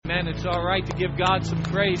Amen. It's all right to give God some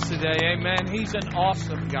praise today. Amen. He's an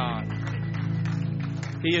awesome God.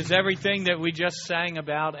 He is everything that we just sang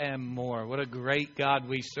about and more. What a great God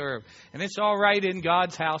we serve. And it's all right in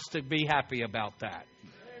God's house to be happy about that.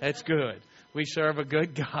 That's good. We serve a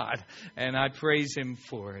good God, and I praise Him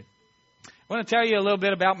for it. I want to tell you a little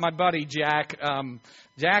bit about my buddy, Jack.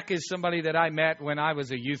 Jack is somebody that I met when I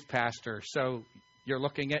was a youth pastor. So you're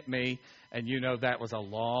looking at me, and you know that was a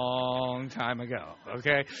long time ago,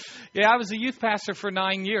 okay? Yeah, I was a youth pastor for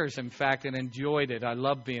 9 years, in fact, and enjoyed it. I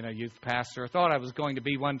loved being a youth pastor. I thought I was going to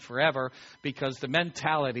be one forever because the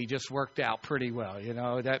mentality just worked out pretty well, you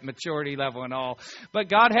know, that maturity level and all. But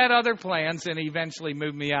God had other plans, and He eventually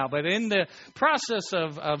moved me out. But in the process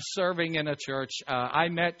of serving in a church, I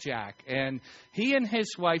met Jack, and he and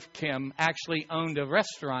his wife, Kim, actually owned a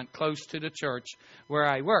restaurant close to the church where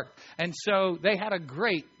I worked. And so they had a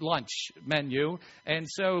great lunch menu. And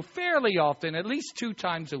so fairly often, at least 2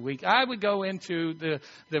 times a week, I would go into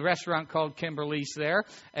the restaurant called Kimberly's there,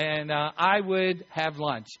 and I would have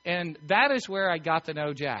lunch. And that is where I got to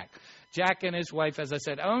know Jack. Jack and his wife, as I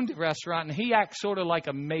said, owned a restaurant, and he acts sort of like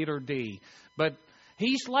a maitre d'. But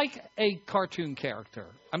he's like a cartoon character.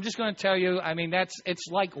 I'm just going to tell you, I mean, it's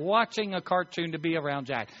like watching a cartoon to be around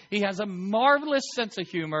Jack. He has a marvelous sense of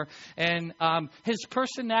humor, and his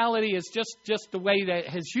personality is just the way that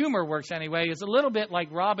his humor works anyway, is a little bit like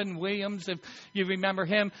Robin Williams, if you remember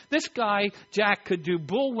him. This guy, Jack, could do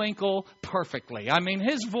Bullwinkle perfectly. I mean,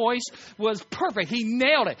 his voice was perfect. He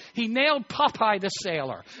nailed it. He nailed Popeye the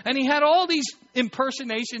Sailor. And he had all these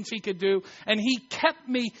impersonations he could do, and he kept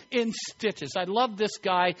me in stitches. I love this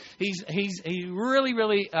guy. He's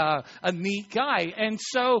really a neat guy. And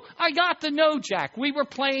so I got to know Jack. We were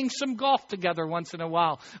playing some golf together once in a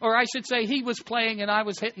while. Or I should say he was playing and I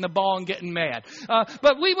was hitting the ball and getting mad.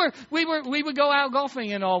 But we would go out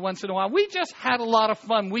golfing and all once in a while. We just had a lot of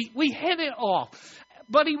fun. We hit it off.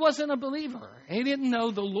 But he wasn't a believer. He didn't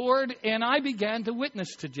know the Lord. And I began to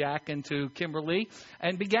witness to Jack and to Kimberly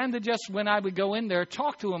and began to just, when I would go in there,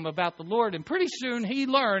 talk to him about the Lord. And pretty soon he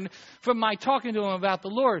learned from my talking to him about the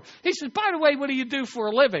Lord. He said, by the way, what do you do for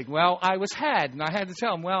a living? Well, I had to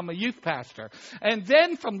tell him, well, I'm a youth pastor. And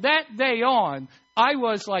then from that day on, I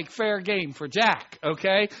was like fair game for Jack,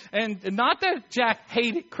 okay? And not that Jack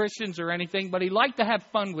hated Christians or anything, but he liked to have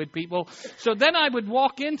fun with people. So then I would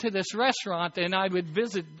walk into this restaurant and I would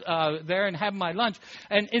visit there and have my lunch.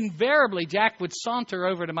 And invariably, Jack would saunter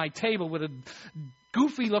over to my table with a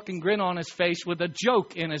goofy-looking grin on his face with a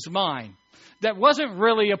joke in his mind that wasn't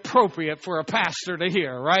really appropriate for a pastor to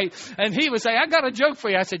hear, right? And he would say, I got a joke for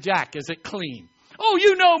you. I said, Jack, is it clean? Oh,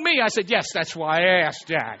 you know me. I said, yes, that's why I asked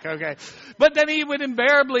Jack. Okay. But then he would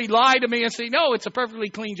invariably lie to me and say, no, it's a perfectly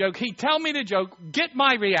clean joke. He'd tell me the joke, get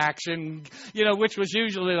my reaction, you know, which was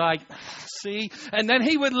usually like, see? And then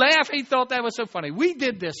he would laugh. He thought that was so funny. We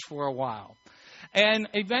did this for a while. And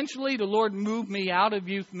eventually the Lord moved me out of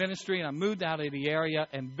youth ministry and I moved out of the area.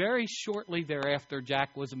 And very shortly thereafter,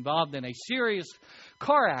 Jack was involved in a serious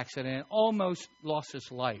car accident and almost lost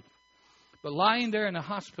his life. But lying there in a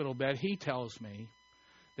hospital bed, he tells me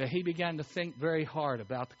that he began to think very hard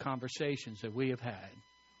about the conversations that we have had.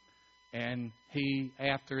 And he,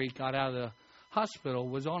 after he got out of the hospital,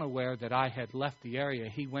 was unaware that I had left the area.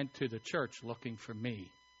 He went to the church looking for me,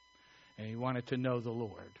 and he wanted to know the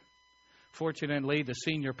Lord. Fortunately, the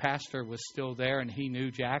senior pastor was still there, and he knew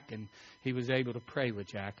Jack, and he was able to pray with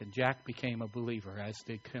Jack. And Jack became a believer, as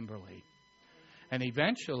did Kimberly. And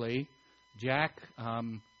eventually, Jack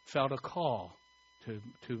felt a call to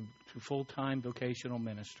full-time vocational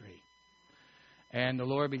ministry. And the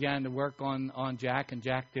Lord began to work on Jack, and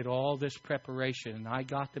Jack did all this preparation, and I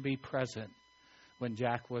got to be present when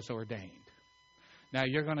Jack was ordained. Now,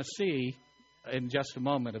 you're going to see in just a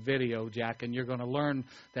moment a video, Jack, and you're going to learn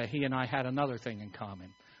that he and I had another thing in common.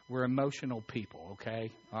 We're emotional people,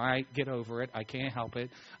 okay? All right, get over it. I can't help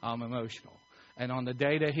it. I'm emotional. And on the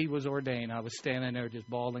day that he was ordained, I was standing there just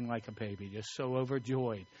bawling like a baby, just so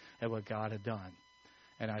overjoyed at what God had done.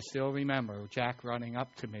 And I still remember Jack running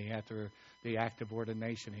up to me after the act of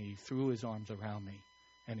ordination. He threw his arms around me,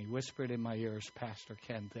 and he whispered in my ears, Pastor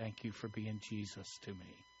Ken, thank you for being Jesus to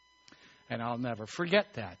me. And I'll never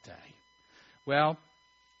forget that day. Well,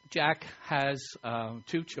 Jack has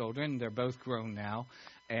 2 children. They're both grown now.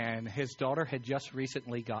 And his daughter had just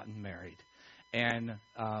recently gotten married. And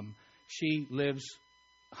she lives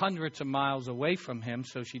hundreds of miles away from him,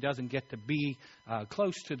 so she doesn't get to be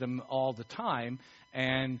close to them all the time.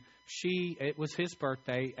 And it was his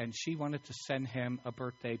birthday, and she wanted to send him a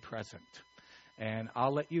birthday present. And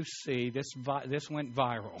I'll let you see, this went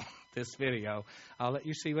viral, this video. I'll let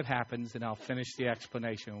you see what happens, and I'll finish the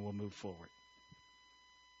explanation, and we'll move forward.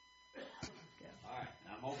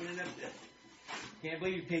 opening up this. Can't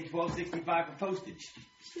believe you paid $12.65 for postage.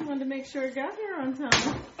 She wanted to make sure it got here on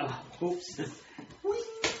time. Oops.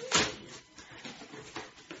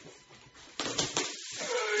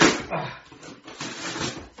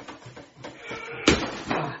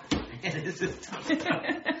 This is tough stuff.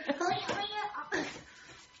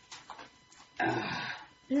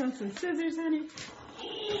 You want some scissors, honey?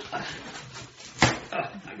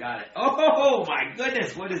 I got it. Oh, my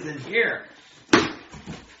goodness. What is in here?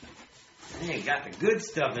 Hey, got the good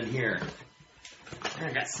stuff in here.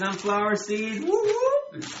 I got sunflower seeds.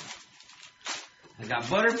 Woo-woo. I got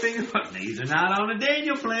Butterfinger. These are not on the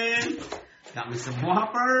Daniel plan. Got me some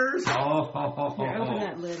Whoppers. Here, open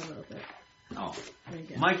that lid a little bit. Oh, There you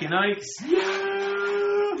go. Mike and Ike's.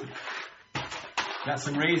 Yeah. Got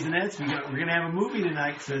some Raisinets. We're gonna have a movie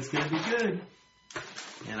tonight, so it's gonna be good.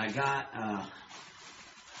 And I got a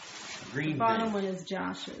green The bottom thing. one is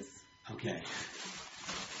Josh's. Okay.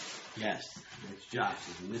 Yes, it's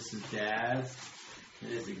Josh's, and this is Dad's.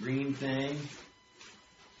 And it's a green thing.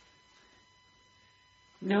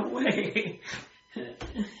 No way.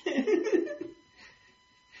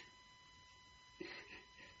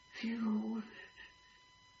 Phew.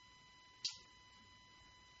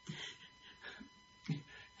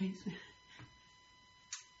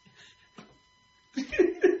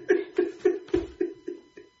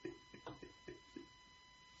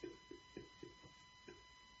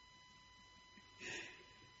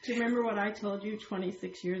 Do you remember what I told you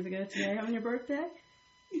 26 years ago today on your birthday?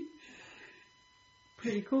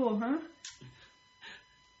 Pretty cool, huh?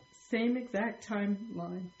 Same exact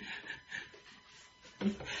timeline.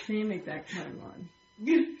 Same exact timeline.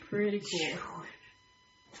 Pretty cool.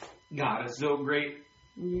 God is so great.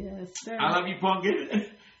 Yes, sir. I love you, Pumpkin.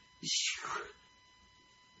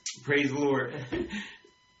 Praise the Lord.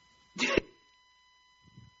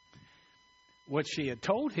 What she had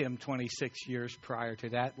told him 26 years prior to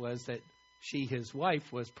that was that she, his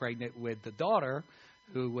wife, was pregnant with the daughter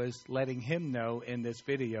who was letting him know in this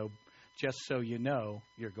video, just so you know,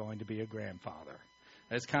 you're going to be a grandfather.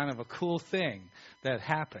 That's kind of a cool thing that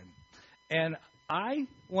happened. And I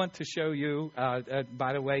want to show you,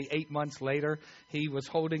 by the way, 8 months later, he was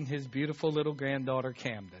holding his beautiful little granddaughter,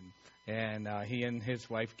 Camden. And he and his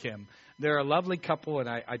wife, Kim. They're a lovely couple, and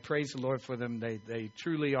I praise the Lord for them. They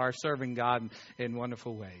truly are serving God in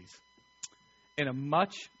wonderful ways. In a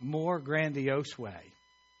much more grandiose way,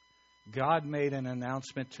 God made an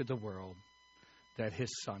announcement to the world that his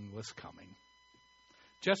son was coming.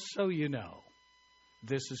 Just so you know,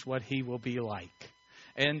 this is what he will be like.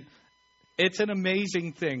 And it's an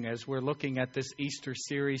amazing thing as we're looking at this Easter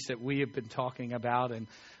series that we have been talking about, and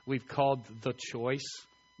we've called The Choice.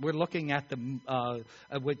 We're looking at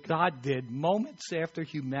what God did moments after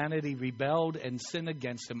humanity rebelled and sinned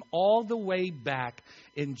against him, all the way back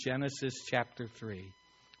in Genesis chapter 3.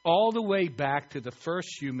 All the way back to the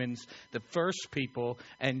first humans, the first people,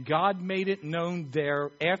 and God made it known there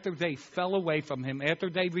after they fell away from him, after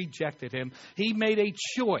they rejected him, he made a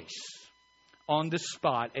choice on the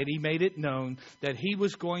spot, and he made it known that he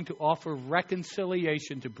was going to offer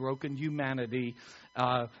reconciliation to broken humanity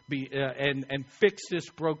and fix this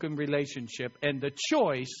broken relationship. And the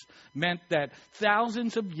choice meant that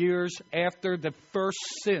thousands of years after the first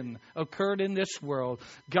sin occurred in this world,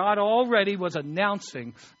 God already was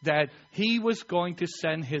announcing that he was going to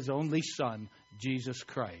send his only son, Jesus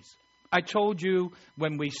Christ. I told you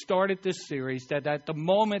when we started this series that at the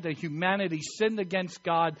moment that humanity sinned against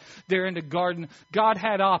God there in the garden, God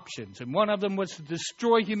had options. And one of them was to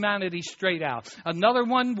destroy humanity straight out. Another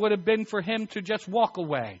one would have been for him to just walk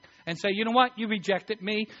away and say, you know what, you rejected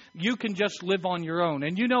me. You can just live on your own.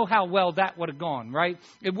 And you know how well that would have gone, right?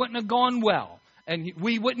 It wouldn't have gone well. And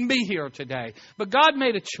we wouldn't be here today. But God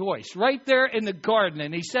made a choice right there in the garden.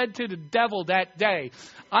 And he said to the devil that day,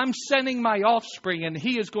 I'm sending my offspring and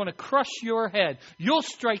he is going to crush your head. You'll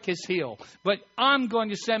strike his heel. But I'm going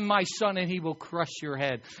to send my son and he will crush your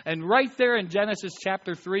head. And right there in Genesis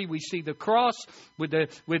chapter 3, we see the cross with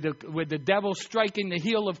the devil striking the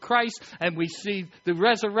heel of Christ. And we see the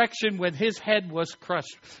resurrection when his head was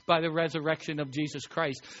crushed by the resurrection of Jesus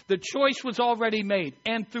Christ. The choice was already made.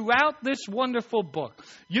 And throughout this wonderful book,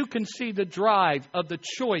 you can see the drive of the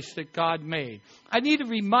choice that God made. I need to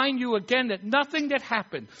remind you again that nothing that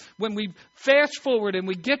happened when we fast forward and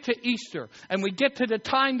we get to Easter and we get to the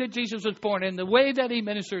time that Jesus was born and the way that he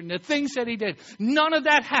ministered and the things that he did, none of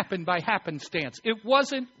that happened by happenstance. It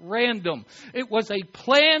wasn't random. It was a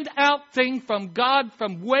planned out thing from God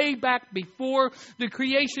from way back before the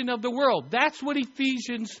creation of the world. That's what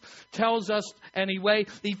Ephesians tells us anyway.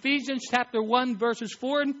 Ephesians chapter 1 verses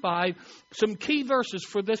 4 and 5, some key verses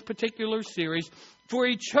for this particular series. For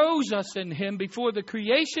He chose us in Him before the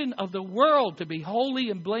creation of the world to be holy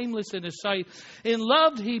and blameless in His sight. In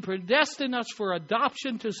love, He predestined us for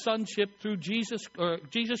adoption to sonship through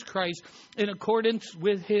Jesus Christ in accordance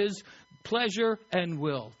with His pleasure and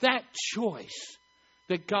will. That choice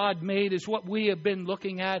that God made is what we have been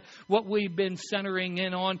looking at, what we've been centering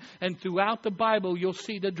in on. And throughout the Bible, you'll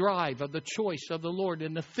see the drive of the choice of the Lord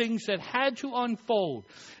and the things that had to unfold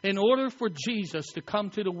in order for Jesus to come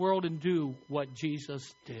to the world and do what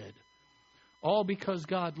Jesus did. All because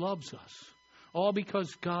God loves us. All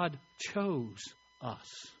because God chose us.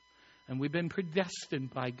 And we've been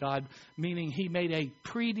predestined by God, meaning He made a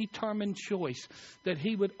predetermined choice that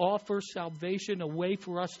He would offer salvation, a way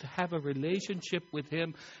for us to have a relationship with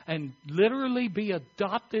Him and literally be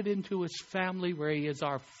adopted into His family where He is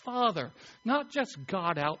our Father. Not just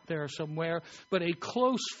God out there somewhere, but a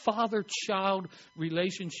close father-child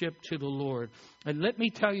relationship to the Lord. And let me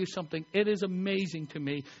tell you something. It is amazing to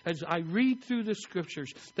me as I read through the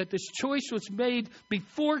Scriptures that this choice was made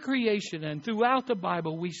before creation. And throughout the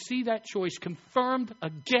Bible, we see that choice confirmed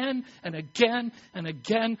again and again and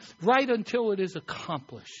again, right until it is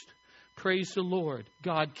accomplished. Praise the Lord.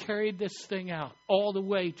 God carried this thing out all the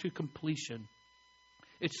way to completion.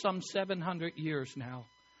 It's some 700 years now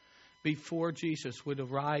before Jesus would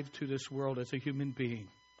arrive to this world as a human being.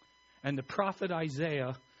 And the prophet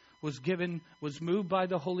Isaiah was moved by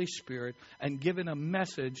the Holy Spirit and given a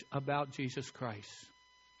message about Jesus Christ.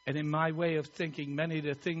 And in my way of thinking, many of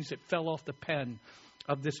the things that fell off the pen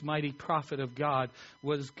of this mighty prophet of God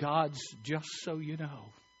was God's, just so you know,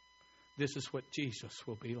 this is what Jesus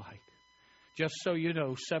will be like. Just so you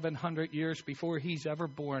know, 700 years before He's ever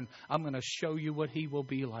born, I'm going to show you what He will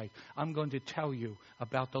be like. I'm going to tell you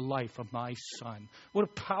about the life of my Son. What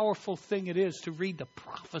a powerful thing it is to read the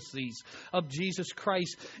prophecies of Jesus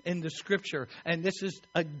Christ in the Scripture. And this is,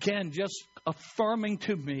 again, just affirming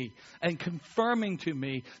to me and confirming to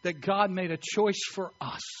me that God made a choice for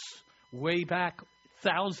us way back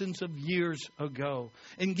thousands of years ago.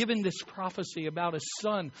 And given this prophecy about His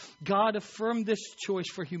Son, God affirmed this choice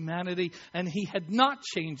for humanity, and He had not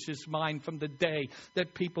changed His mind from the day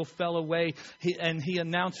that people fell away and He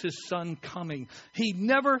announced His Son coming. He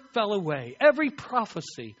never fell away. Every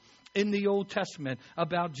prophecy in the Old Testament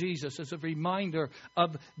about Jesus is a reminder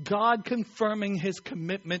of God confirming His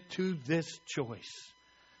commitment to this choice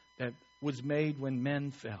that was made when men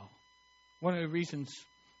fell. One of the reasons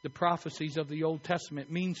the prophecies of the Old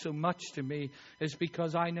Testament mean so much to me is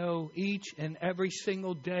because I know each and every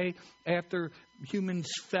single day after humans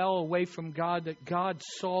fell away from God, that God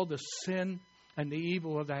saw the sin and the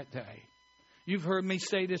evil of that day. You've heard me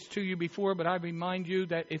say this to you before, but I remind you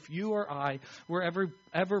that if you or I were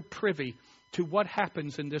ever privy to what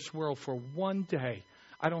happens in this world for one day,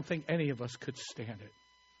 I don't think any of us could stand it.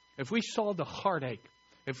 If we saw the heartache,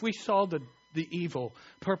 if we saw the evil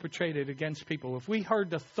perpetrated against people, if we heard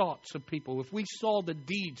the thoughts of people, if we saw the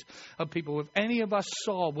deeds of people, if any of us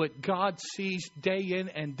saw what God sees day in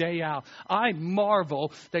and day out, I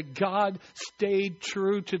marvel that God stayed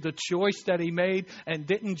true to the choice that He made and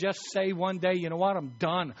didn't just say one day, you know what, I'm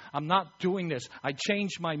done. I'm not doing this. I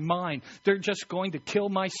changed my mind. They're just going to kill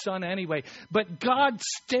my son anyway. But God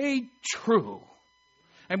stayed true.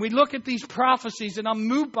 And we look at these prophecies and I'm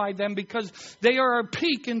moved by them because they are a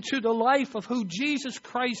peek into the life of who Jesus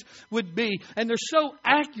Christ would be. And they're so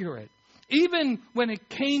accurate. Even when it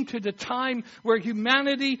came to the time where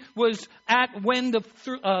humanity was at when the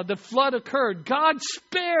flood occurred, God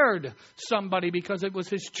spared somebody because it was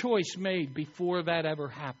His choice made before that ever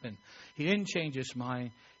happened. He didn't change His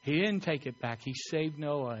mind. He didn't take it back. He saved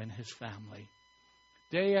Noah and his family.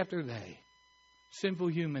 Day after day, sinful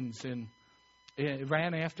humans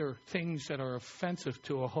ran after things that are offensive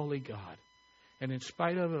to a holy God. And in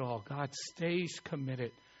spite of it all, God stays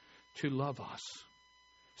committed to love us.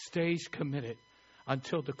 Stays committed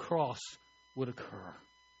until the cross would occur.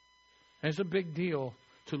 And it's a big deal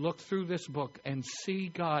to look through this book and see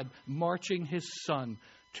God marching His Son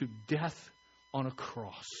to death on a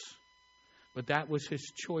cross. But that was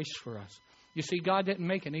His choice for us. You see, God didn't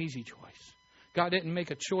make an easy choice. God didn't make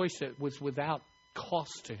a choice that was without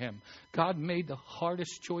cost to Him. God made the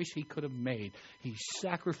hardest choice He could have made. He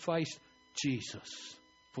sacrificed Jesus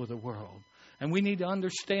for the world. And we need to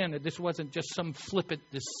understand that this wasn't just some flippant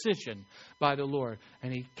decision by the Lord.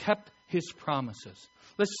 And He kept His promises.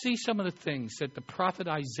 Let's see some of the things that the prophet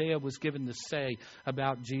Isaiah was given to say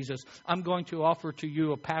about Jesus. I'm going to offer to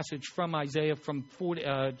you a passage from Isaiah,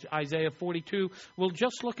 Isaiah 42. We'll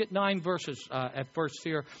just look at 9 verses at first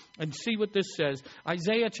here and see what this says.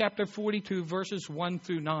 Isaiah chapter 42, verses 1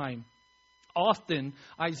 through 9. Often,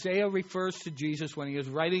 Isaiah refers to Jesus when he is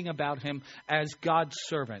writing about him as God's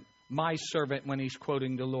servant. My servant, when he's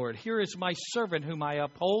quoting the Lord. Here is my servant whom I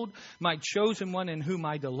uphold, my chosen one in whom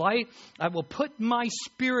I delight. I will put my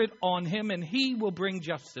spirit on him, and he will bring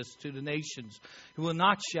justice to the nations. He will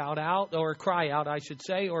not shout out, or cry out, I should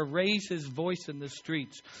say, or raise his voice in the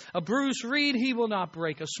streets. A bruised reed he will not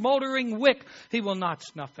break. A smoldering wick he will not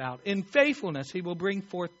snuff out. In faithfulness he will bring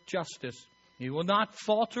forth justice. He will not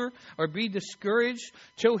falter or be discouraged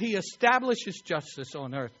till he establishes justice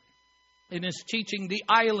on earth. In his teaching, the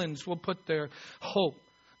islands will put their hope.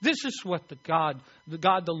 This is what the God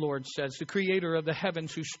the Lord says, the creator of the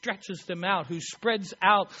heavens, who stretches them out, who spreads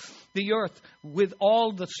out the earth with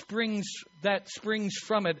all the springs that springs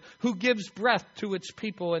from it, who gives breath to its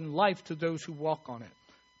people and life to those who walk on it.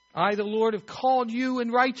 I, the Lord, have called you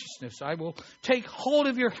in righteousness. I will take hold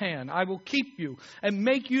of your hand. I will keep you and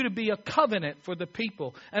make you to be a covenant for the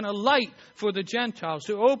people and a light for the Gentiles,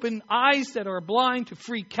 to open eyes that are blind, to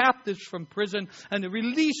free captives from prison, and to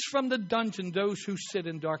release from the dungeon those who sit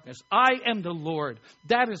in darkness. I am the Lord.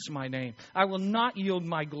 That is my name. I will not yield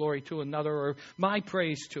my glory to another or my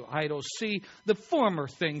praise to idols. See, the former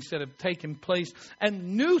things that have taken place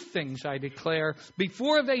and new things I declare.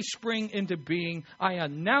 Before they spring into being, I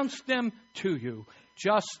announce them to you,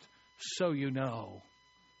 just so you know,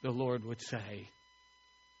 the Lord would say.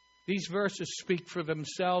 These verses speak for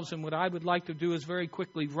themselves, and what I would like to do is very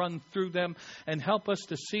quickly run through them and help us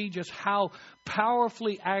to see just how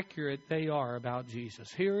powerfully accurate they are about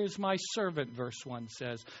Jesus. Here is my servant, verse 1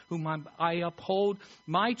 says, whom I uphold,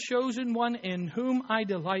 my chosen one in whom I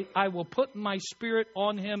delight. I will put my spirit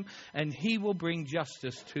on him, and he will bring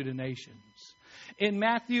justice to the nations. In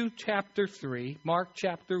Matthew chapter 3, Mark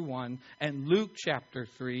chapter 1, and Luke chapter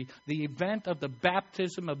 3, the event of the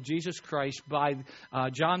baptism of Jesus Christ by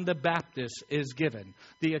John the Baptist is given.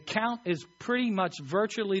 The account is pretty much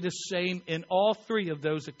virtually the same in all three of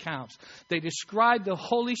those accounts. They describe the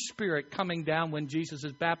Holy Spirit coming down when Jesus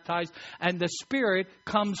is baptized, and the Spirit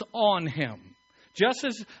comes on him. Just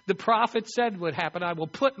as the prophet said would happen, I will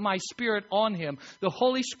put my spirit on him. The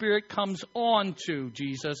Holy Spirit comes on to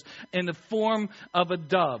Jesus in the form of a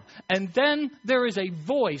dove. And then there is a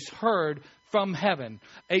voice heard from heaven.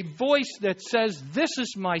 A voice that says, this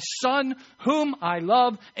is my Son, whom I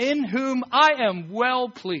love, in whom I am well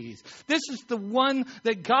pleased. This is the one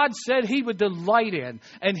that God said he would delight in.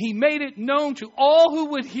 And he made it known to all who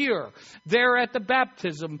would hear there at the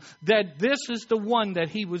baptism that this is the one that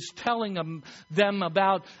he was telling them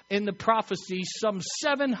about in the prophecy some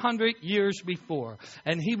 700 years before.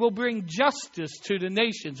 And he will bring justice to the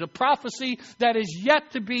nations. A prophecy that is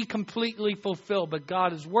yet to be completely fulfilled. But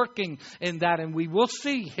God is working in that, and we will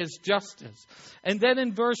see his justice. And then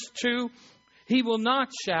in verse 2, he will not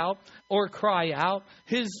shout or cry out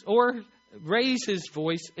or raise his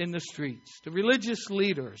voice in the streets. The religious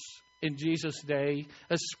leaders in Jesus' day,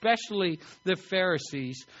 especially the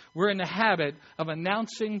Pharisees, were in the habit of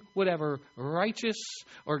announcing whatever righteous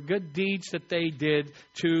or good deeds that they did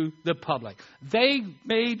to the public. They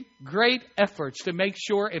made great efforts to make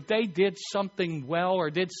sure if they did something well or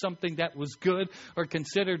did something that was good or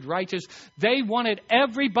considered righteous, they wanted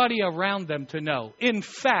everybody around them to know. In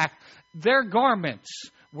fact, their garments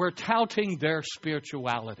were touting their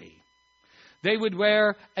spirituality. They would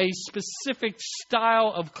wear a specific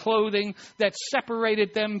style of clothing that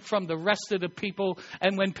separated them from the rest of the people.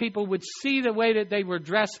 And when people would see the way that they were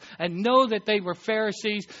dressed and know that they were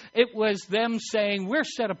Pharisees, it was them saying, we're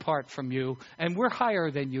set apart from you and we're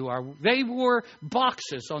higher than you are. They wore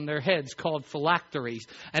boxes on their heads called phylacteries,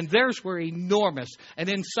 and theirs were enormous. And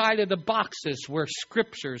inside of the boxes were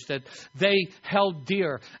scriptures that they held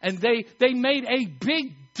dear. And they made a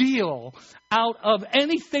big deal out of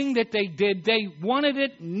anything that they did. They wanted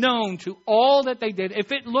it known to all that they did.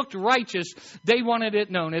 If it looked righteous, they wanted it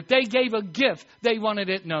known. If they gave a gift, they wanted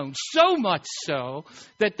it known. So much so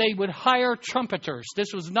that they would hire trumpeters.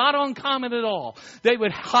 This was not uncommon at all. They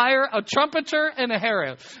would hire a trumpeter and a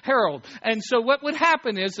herald. And so what would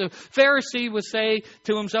happen is the Pharisee would say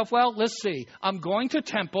to himself, well, let's see, I'm going to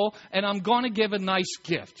temple and I'm going to give a nice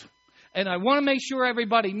gift. And I want to make sure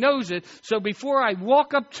everybody knows it. So before I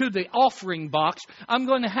walk up to the offering box, I'm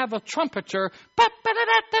going to have a trumpeter,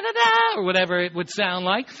 or whatever it would sound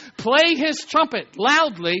like, play his trumpet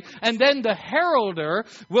loudly. And then the heralder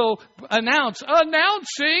will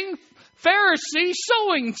announcing Pharisee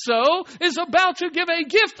so-and-so is about to give a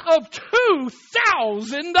gift of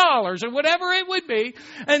 $2,000 or whatever it would be.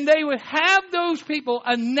 And they would have those people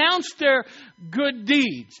announce their good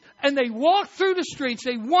deeds. And they walked through the streets.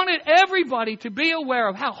 They wanted everybody to be aware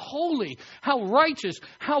of how holy, how righteous,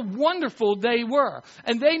 how wonderful they were.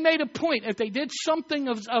 And they made a point, if they did something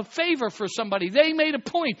of favor for somebody, they made a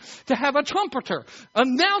point to have a trumpeter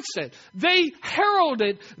announce it. They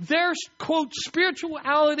heralded their, quote,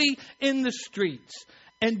 spirituality in the streets.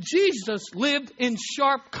 And Jesus lived in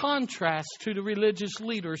sharp contrast to the religious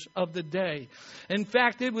leaders of the day. In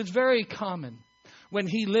fact, it was very common. When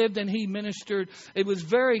he lived and he ministered, it was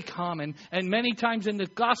very common. And many times in the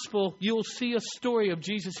gospel, you'll see a story of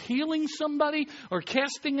Jesus healing somebody or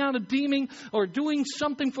casting out a demon or doing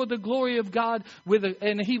something for the glory of God.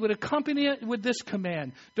 And he would accompany it with this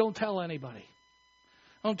command: don't tell anybody.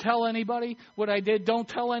 Don't tell anybody what I did. Don't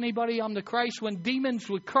tell anybody I'm the Christ. When demons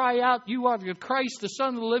would cry out, you are the Christ, the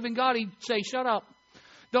Son of the living God, he'd say, shut up.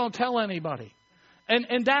 Don't tell anybody.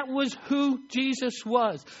 And that was who Jesus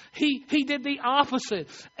was. He did the opposite.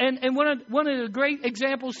 And one of the great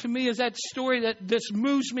examples to me is that story that just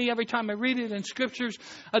moves me every time I read it in Scriptures.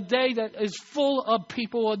 A day that is full of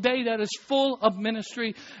people, a day that is full of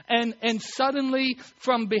ministry. And suddenly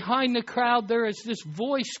from behind the crowd there is this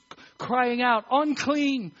voice crying out,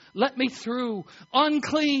 unclean, let me through,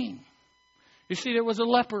 unclean. You see, there was a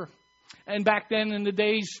leper. And back then in the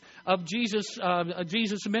days of Jesus'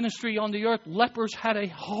 ministry on the earth, lepers had a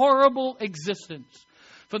horrible existence.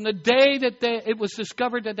 From the day that it was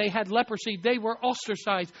discovered that they had leprosy, they were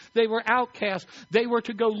ostracized. They were outcast. They were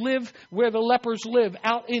to go live where the lepers live,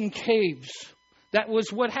 out in caves. That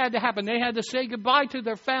was what had to happen. They had to say goodbye to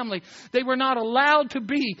their family. They were not allowed to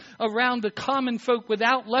be around the common folk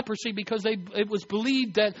without leprosy because it was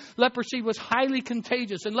believed that leprosy was highly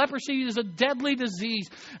contagious. And leprosy is a deadly disease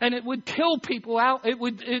and it would kill people out. It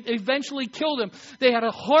eventually kill them. They had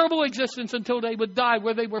a horrible existence until they would die,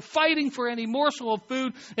 where they were fighting for any morsel of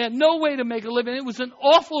food. They had no way to make a living. It was an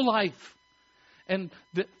awful life. And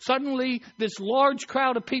suddenly this large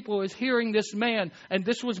crowd of people is hearing this man. And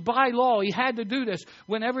this was by law. He had to do this.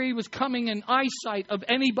 Whenever he was coming in eyesight of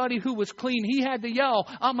anybody who was clean, he had to yell,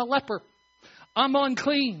 I'm a leper. I'm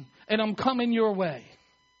unclean. And I'm coming your way.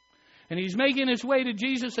 And he's making his way to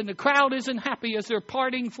Jesus. And the crowd isn't happy as they're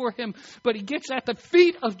parting for him. But he gets at the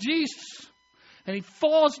feet of Jesus. And he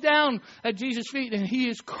falls down at Jesus' feet. And he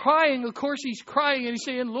is crying. Of course he's crying. And he's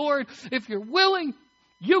saying, Lord, if you're willing,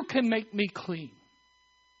 you can make me clean.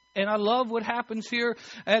 And I love what happens here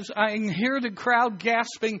as I hear the crowd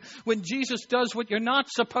gasping when Jesus does what you're not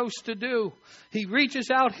supposed to do. He reaches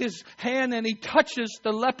out his hand and he touches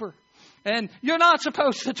the leper. And you're not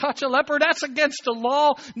supposed to touch a leper. That's against the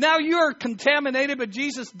law. Now you're contaminated, but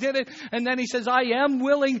Jesus did it. And then he says, I am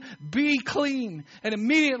willing, be clean. And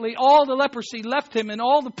immediately all the leprosy left him and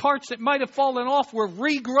all the parts that might have fallen off were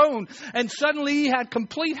regrown. And suddenly he had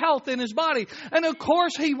complete health in his body. And of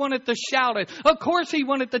course he wanted to shout it. Of course he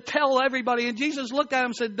wanted to tell everybody. And Jesus looked at him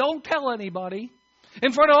and said, don't tell anybody.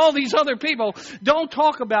 In front of all these other people, don't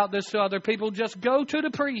talk about this to other people. Just go to the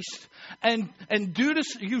priest and do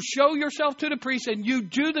this. You show yourself to the priest and you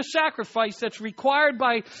do the sacrifice that's required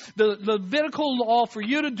by the Levitical law for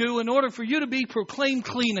you to do in order for you to be proclaimed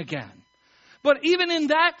clean again. But even in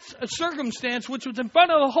that circumstance, which was in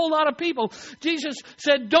front of a whole lot of people, Jesus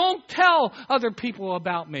said, don't tell other people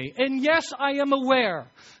about me. And yes, I am aware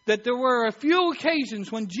that there were a few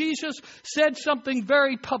occasions when Jesus said something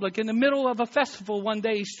very public. In the middle of a festival one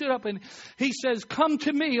day, he stood up and he says, come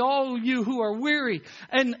to me, all you who are weary,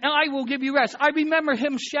 and I will give you rest. I remember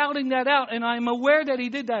him shouting that out, and I'm aware that he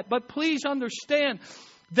did that. But please understand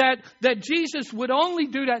that Jesus would only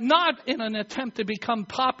do that not in an attempt to become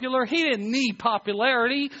popular. He didn't need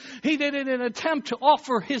popularity. He did it in an attempt to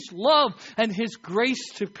offer his love and his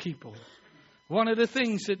grace to people. One of the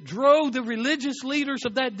things that drove the religious leaders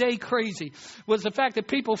of that day crazy was the fact that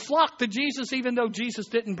people flocked to Jesus even though Jesus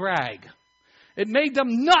didn't brag. It made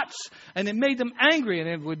them nuts and it made them angry, and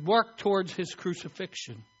it would work towards his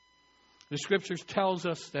crucifixion. The Scriptures tells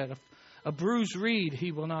us that a bruised reed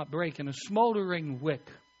he will not break, and a smoldering wick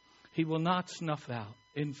he will not snuff out.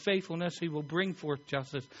 In faithfulness he will bring forth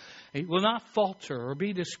justice. He will not falter or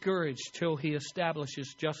be discouraged till he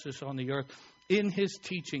establishes justice on the earth. In his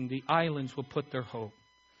teaching, the islands will put their hope.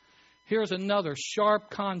 Here's another sharp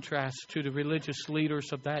contrast to the religious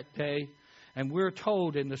leaders of that day. And we're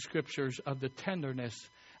told in the Scriptures of the tenderness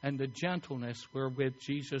and the gentleness wherewith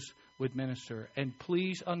Jesus would minister. And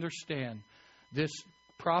please understand, this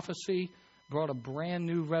prophecy brought a brand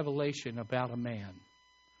new revelation about a man.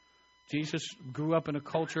 Jesus grew up in a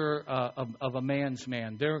culture of a man's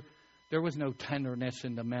man. There was no tenderness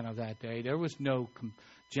in the men of that day. There was no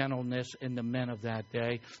gentleness in the men of that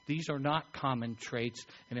day. These are not common traits,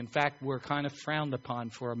 and in fact were kind of frowned upon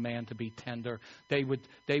for a man to be tender. They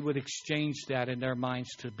would exchange that in their minds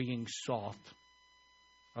to being soft.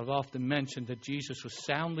 I've often mentioned that Jesus was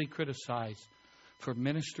soundly criticized for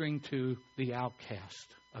ministering to the outcast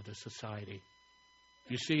of the society.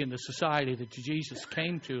 You see, in the society that Jesus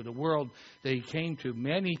came to, the world that He came to,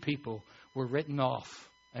 many people were written off,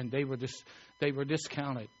 and they were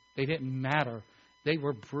discounted. They didn't matter. They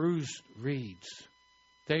were bruised reeds.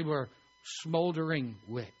 They were smoldering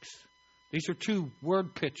wicks. These are two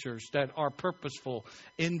word pictures that are purposeful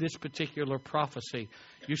in this particular prophecy.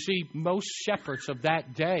 You see, most shepherds of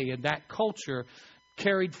that day and that culture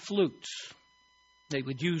carried flutes. They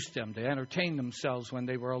would use them to entertain themselves when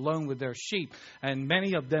they were alone with their sheep. And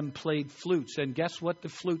many of them played flutes. And guess what the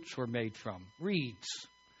flutes were made from? Reeds.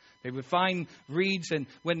 They would find reeds, and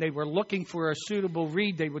when they were looking for a suitable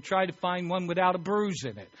reed, they would try to find one without a bruise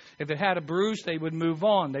in it. If it had a bruise, they would move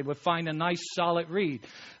on. They would find a nice solid reed.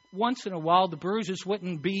 Once in a while, the bruises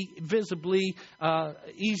wouldn't be visibly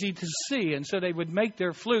easy to see, and so they would make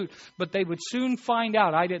their flute, but they would soon find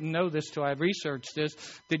out. I didn't know this till I researched this.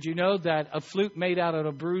 Did you know that a flute made out of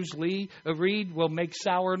a bruised reed will make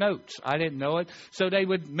sour notes? I didn't know it. So they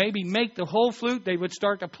would maybe make the whole flute. They would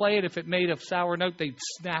start to play it. If it made a sour note, they'd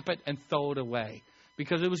snap it and throw it away,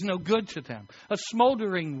 because it was no good to them. A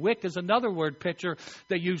smoldering wick is another word picture.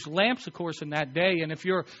 They used lamps, of course, in that day. And if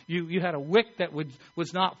you had a wick that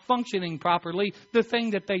was not functioning properly, the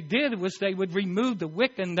thing that they did was they would remove the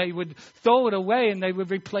wick and they would throw it away and they would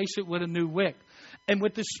replace it with a new wick. And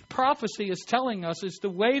what this prophecy is telling us is the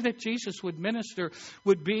way that Jesus would minister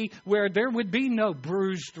would be where there would be no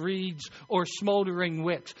bruised reeds or smoldering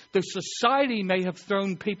wicks. The society may have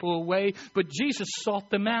thrown people away, but Jesus sought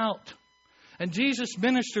them out. And Jesus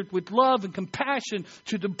ministered with love and compassion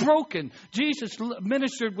to the broken. Jesus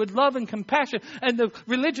ministered with love and compassion. And the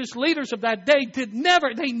religious leaders of that day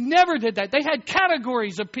never did that. They had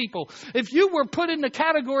categories of people. If you were put in the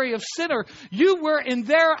category of sinner, you were in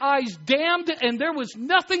their eyes damned, and there was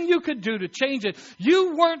nothing you could do to change it.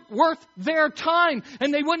 You weren't worth their time,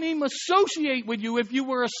 and they wouldn't even associate with you if you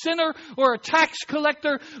were a sinner or a tax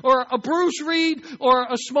collector or a bruised reed or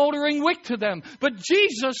a smoldering wick to them. But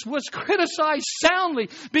Jesus was criticized soundly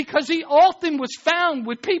because He often was found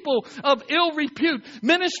with people of ill repute,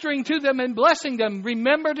 ministering to them and blessing them.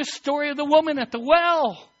 Remember the story of the woman at the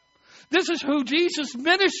well. This is who Jesus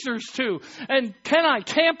ministers to. And can I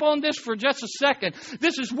camp on this for just a second?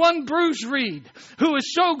 This is one bruised reed who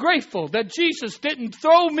is so grateful that Jesus didn't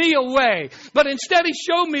throw me away, but instead He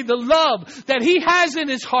showed me the love that He has in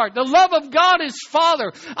His heart. The love of God His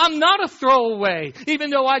Father. I'm not a throwaway, even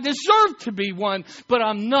though I deserve to be one, but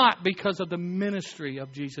I'm not because of the ministry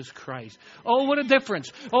of Jesus Christ. Oh, what a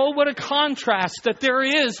difference. Oh, what a contrast that there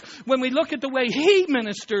is when we look at the way He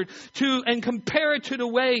ministered to and compare it to the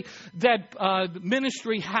way that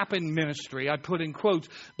ministry happened, I put in quotes,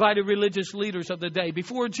 by the religious leaders of the day.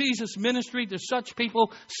 Before Jesus' ministry, to such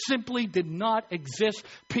people simply did not exist.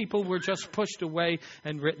 People were just pushed away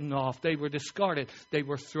and written off. They were discarded. They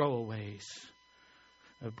were throwaways.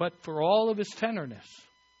 But for all of His tenderness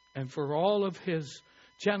and for all of His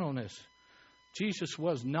gentleness, Jesus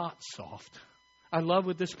was not soft. I love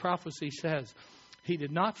what this prophecy says. He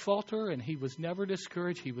did not falter, and He was never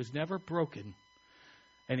discouraged. He was never broken.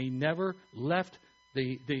 And He never left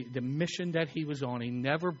the mission that He was on. He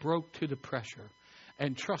never broke to the pressure.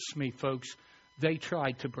 And trust me, folks, they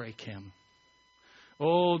tried to break Him.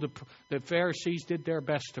 Oh, the Pharisees did their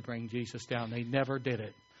best to bring Jesus down. They never did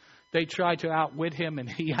it. They tried to outwit Him, and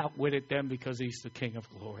He outwitted them because He's the King of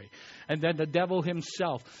glory. And then the devil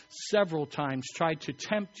himself several times tried to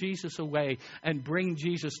tempt Jesus away and bring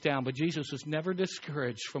Jesus down. But Jesus was never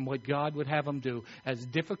discouraged from what God would have Him do. As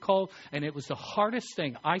difficult, and it was the hardest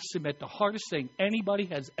thing, I submit, the hardest thing anybody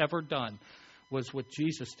has ever done was what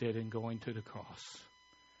Jesus did in going to the cross.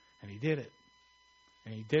 And He did it.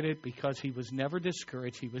 And He did it because He was never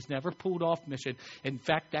discouraged. He was never pulled off mission. In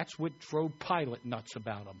fact, that's what drove Pilate nuts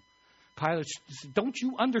about Him. Pilate said, don't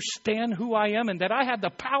you understand who I am and that I have the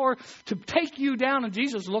power to take you down? And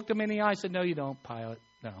Jesus looked him in the eye and said, no, you don't, Pilate.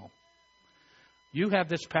 No. You have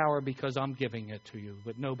this power because I'm giving it to you,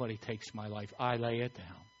 but nobody takes my life. I lay it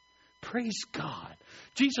down. Praise God.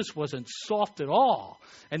 Jesus wasn't soft at all.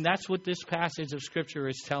 And that's what this passage of Scripture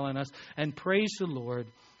is telling us. And praise the Lord,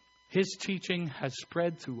 His teaching has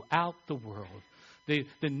spread throughout the world.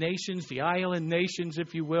 The nations, the island nations,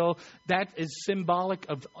 if you will, that is symbolic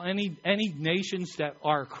of any nations that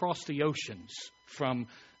are across the oceans from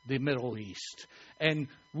the Middle East. And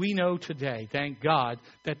we know today, thank God,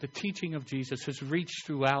 that the teaching of Jesus has reached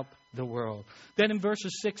throughout the world. Then in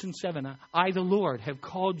verses 6 and 7, I, the Lord, have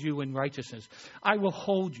called you in righteousness. I will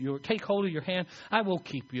hold you, or take hold of your hand. I will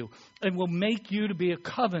keep you, and will make you to be a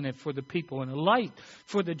covenant for the people and a light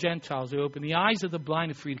for the Gentiles, to open the eyes of the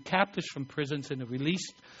blind, to free the captives from prisons, and to release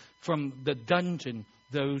from the dungeon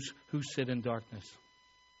those who sit in darkness.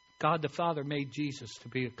 God the Father made Jesus to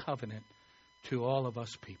be a covenant to all of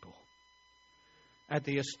us people. At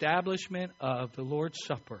the establishment of the Lord's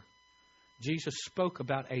Supper, Jesus spoke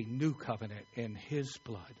about a new covenant in His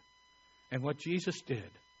blood. And what Jesus did,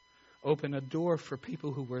 opened a door for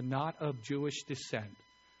people who were not of Jewish descent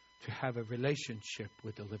to have a relationship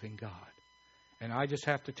with the living God. And I just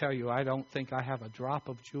have to tell you, I don't think I have a drop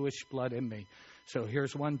of Jewish blood in me. So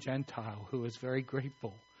here's one Gentile who is very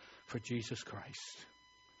grateful for Jesus Christ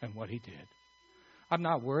and what He did. I'm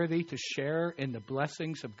not worthy to share in the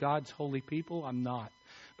blessings of God's holy people. I'm not.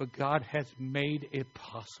 But God has made it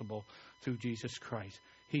possible through Jesus Christ.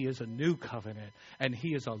 He is a new covenant, and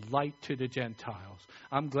He is a light to the Gentiles.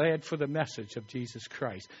 I'm glad for the message of Jesus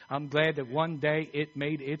Christ. I'm glad that one day it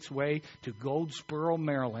made its way to Goldsboro,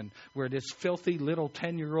 Maryland, where this filthy little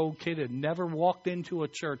 10-year-old kid had never walked into a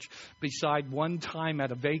church beside one time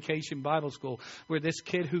at a vacation Bible school, where this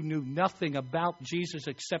kid who knew nothing about Jesus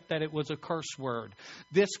except that it was a curse word.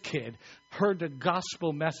 This kid heard the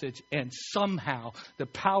gospel message, and somehow the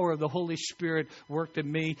power of the Holy Spirit worked in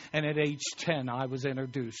me, and at age 10 I was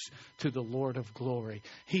introduced to the Lord of glory.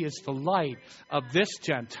 He is the light of this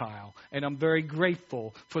Gentile, and I'm very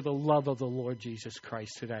grateful for the love of the Lord Jesus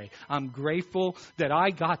Christ today. I'm grateful that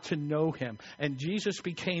I got to know Him, and Jesus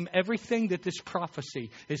became everything that this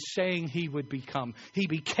prophecy is saying He would become. He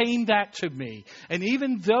became that to me. And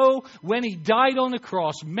even though when He died on the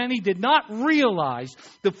cross, many did not realize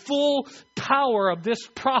the full power of this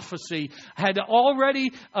prophecy had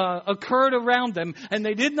already occurred around them, and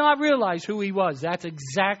they did not realize who He was. That's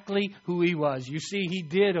exactly who He was. You see, He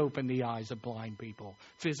did open the eyes of blind people.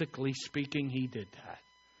 Physically speaking, He did that.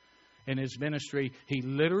 In His ministry, He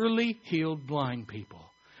literally healed blind people.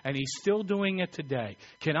 And He's still doing it today.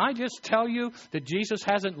 Can I just tell you that Jesus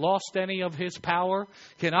hasn't lost any of His power?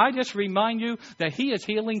 Can I just remind you that He is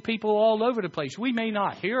healing people all over the place? We may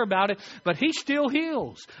not hear about it, but He still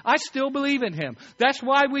heals. I still believe in Him. That's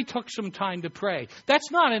why we took some time to pray. That's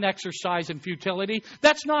not an exercise in futility.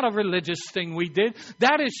 That's not a religious thing we did.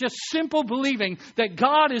 That is just simple believing that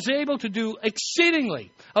God is able to do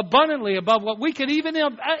exceedingly, abundantly above what we could even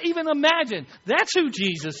imagine. That's who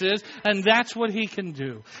Jesus is, and that's what He can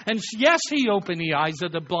do. And yes, He opened the eyes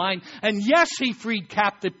of the blind. And yes, He freed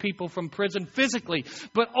captive people from prison physically.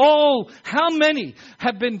 But how many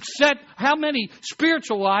have been set? How many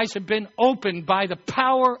spiritual eyes have been opened by the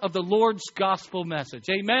power of the Lord's gospel message?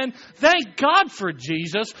 Amen. Thank God for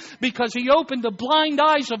Jesus, because He opened the blind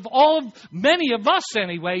eyes of many of us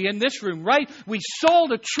anyway in this room, right? We saw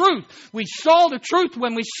the truth. We saw the truth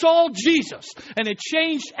when we saw Jesus. And it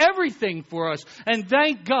changed everything for us. And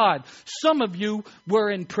thank God, some of you were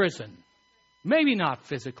in prison. Maybe not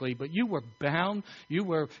physically, but you were bound. You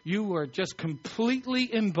were just completely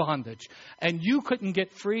in bondage. And you couldn't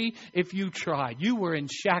get free if you tried. You were in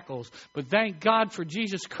shackles. But thank God for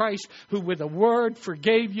Jesus Christ, who with a word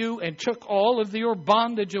forgave you and took all of your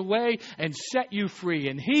bondage away and set you free.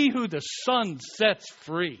 And He who the Son sets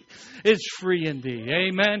free is free indeed.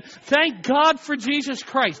 Amen. Thank God for Jesus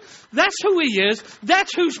Christ. That's who He is.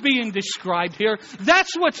 That's who's being described here.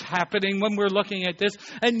 That's what's happening when we're looking at this.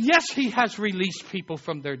 And yes, He has release people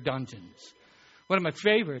from their dungeons. One of my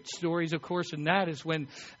favorite stories, of course, in that is when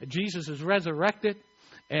Jesus is resurrected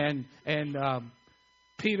and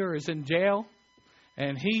Peter is in jail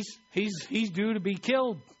and he's due to be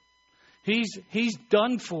killed. He's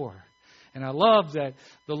done for. And I love that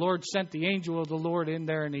the Lord sent the angel of the Lord in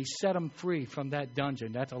there and He set him free from that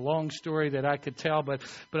dungeon. That's a long story that I could tell, but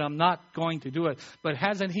I'm not going to do it. But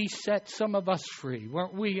hasn't He set some of us free?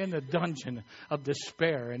 Weren't we in the dungeon of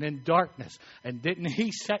despair and in darkness? And didn't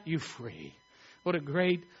He set you free? What a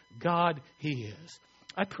great God He is.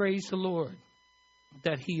 I praise the Lord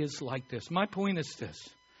that He is like this. My point is this.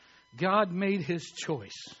 God made His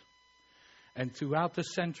choice. And throughout the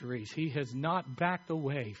centuries, He has not backed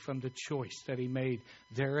away from the choice that He made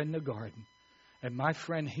there in the garden. And my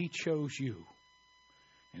friend, He chose you.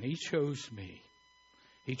 And He chose me.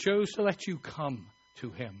 He chose to let you come to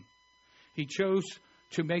Him. He chose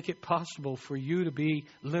to make it possible for you to be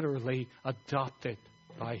literally adopted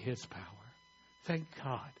by His power. Thank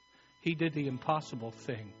God. He did the impossible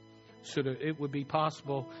thing so that it would be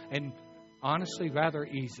possible and honestly rather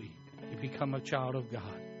easy to become a child of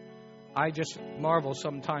God. I just marvel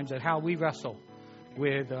sometimes at how we wrestle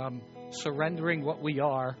with surrendering what we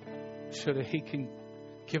are so that He can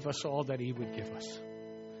give us all that He would give us.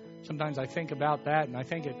 Sometimes I think about that, and I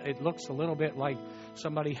think it looks a little bit like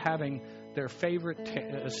somebody having their favorite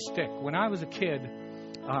stick. When I was a kid,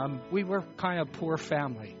 we were kind of poor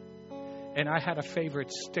family, and I had a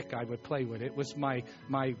favorite stick I would play with. It was my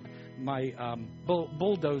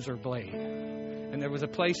bulldozer blade. And there was a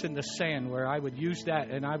place in the sand where I would use that,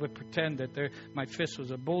 and I would pretend that my fist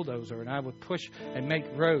was a bulldozer, and I would push and make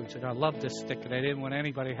roads. And I loved this stick, and I didn't want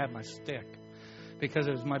anybody to have my stick because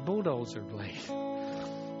it was my bulldozer blade.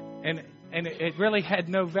 And it really had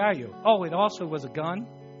no value. Oh, it also was a gun,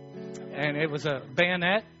 and it was a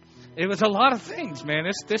bayonet. It was a lot of things, man.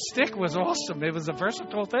 This stick was awesome. It was a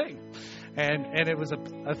versatile thing, and it was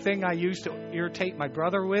a thing I used to irritate my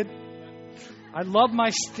brother with. I love my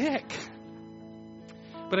stick.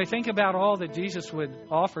 But I think about all that Jesus would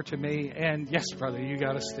offer to me, and yes, brother, you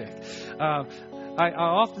got a stick. I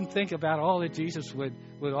often think about all that Jesus would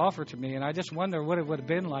offer to me, and I just wonder what it would have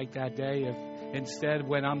been like that day if instead,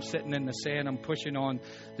 when I'm sitting in the sand, I'm pushing on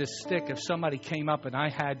this stick, if somebody came up and I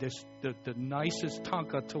had the nicest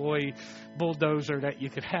Tonka toy bulldozer that you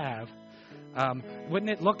could have, wouldn't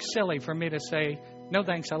it look silly for me to say, no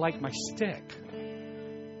thanks, I like my stick?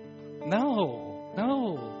 No.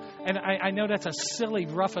 And I know that's a silly,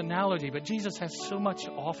 rough analogy, but Jesus has so much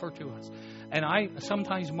to offer to us. And I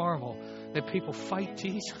sometimes marvel that people fight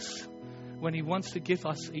Jesus when He wants to give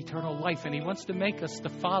us eternal life, and He wants to make us the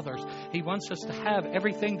fathers. He wants us to have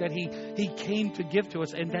everything that He came to give to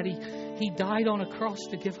us, and that He died on a cross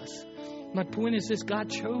to give us. My point is this: God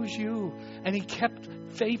chose you, and He kept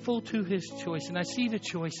faithful to His choice. And I see the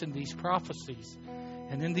choice in these prophecies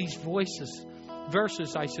and in these verses,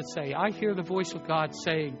 I should say. I hear the voice of God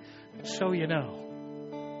saying, so you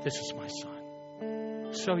know, this is my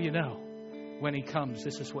Son. So you know, when He comes,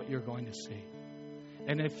 this is what you're going to see.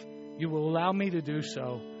 And if you will allow me to do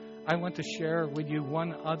so, I want to share with you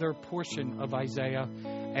one other portion of Isaiah.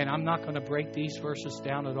 And I'm not going to break these verses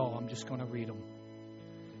down at all. I'm just going to read them.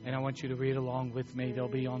 And I want you to read along with me. They'll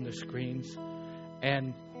be on the screens.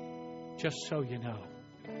 And just so you know,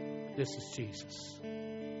 this is Jesus.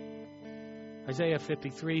 Isaiah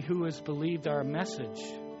 53, who has believed our message,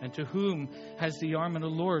 and to whom has the arm of the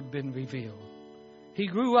Lord been revealed? He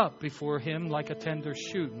grew up before Him like a tender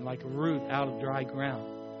shoot, and like a root out of dry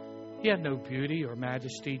ground. He had no beauty or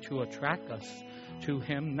majesty to attract us to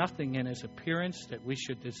Him, nothing in His appearance that we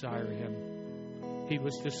should desire Him. He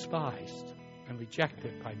was despised and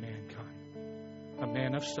rejected by mankind, a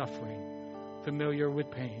man of suffering, familiar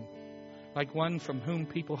with pain. Like one from whom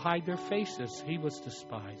people hide their faces, He was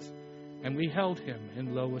despised, and we held Him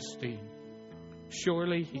in low esteem.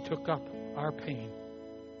 Surely He took up our pain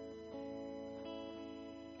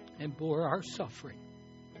and bore our suffering.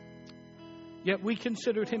 Yet we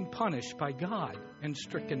considered Him punished by God and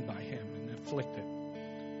stricken by Him and afflicted.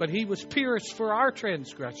 But He was pierced for our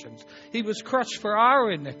transgressions. He was crushed for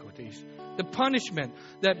our iniquities. The punishment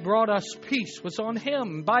that brought us peace was on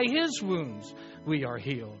Him. By His wounds we are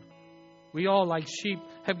healed. We all, like sheep,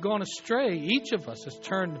 have gone astray. Each of us has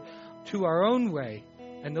turned to our own way,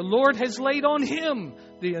 and the Lord has laid on Him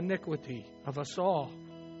the iniquity of us all.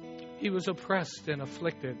 He was oppressed and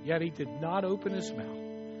afflicted, yet He did not open His mouth.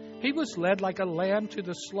 He was led like a lamb to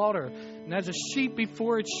the slaughter, and as a sheep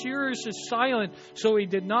before its shearers is silent, so He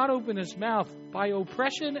did not open His mouth. By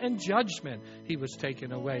oppression and judgment He was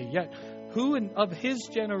taken away. Yet who of His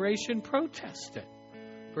generation protested?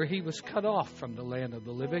 For He was cut off from the land of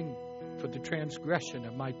the living. For the transgression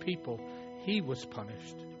of my people He was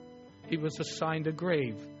punished. He was assigned a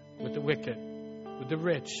grave with the wicked, with the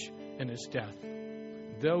rich in His death.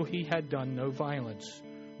 Though He had done no violence,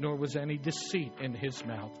 nor was any deceit in His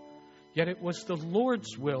mouth, yet it was the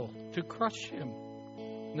Lord's will to crush Him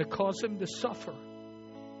and to cause Him to suffer.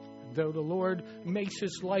 Though the Lord makes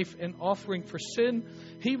His life an offering for sin,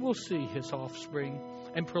 He will see His offspring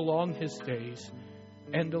and prolong His days,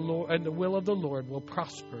 and the will of the Lord will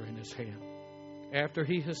prosper in His hand. After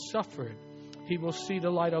He has suffered, He will see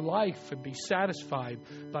the light of life and be satisfied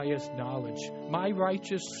by His knowledge. My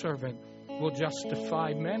righteous servant will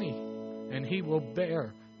justify many, and he will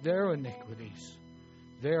bear their iniquities.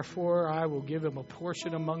 Therefore I will give him a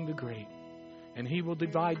portion among the great, and he will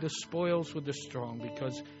divide the spoils with the strong,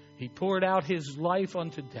 because he poured out his life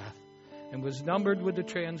unto death, and was numbered with the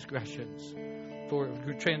transgressors.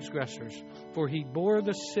 For he bore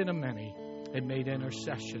the sin of many, and made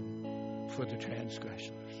intercession for the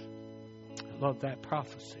transgressors. I love that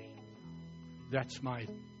prophecy. That's my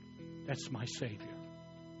Savior.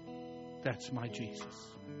 That's my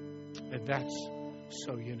Jesus. And that's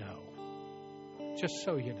so you know. Just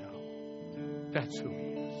so you know, that's who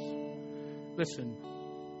He is. Listen,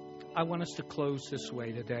 I want us to close this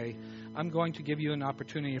way today. I'm going to give you an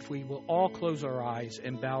opportunity if we will all close our eyes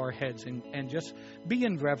and bow our heads and just be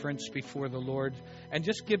in reverence before the Lord and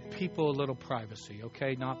just give people a little privacy,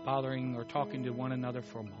 okay? Not bothering or talking to one another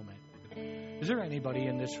for a moment. Is there anybody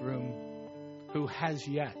in this room who has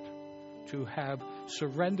yet to have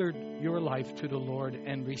surrendered your life to the Lord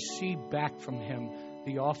and received back from Him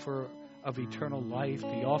the offer of eternal life,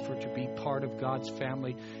 the offer to be part of God's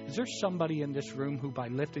family? Is there somebody in this room who by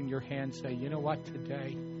lifting your hand say, you know what,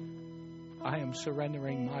 today I am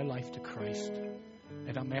surrendering my life to Christ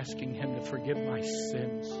and I'm asking Him to forgive my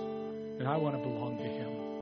sins and I want to belong to Him?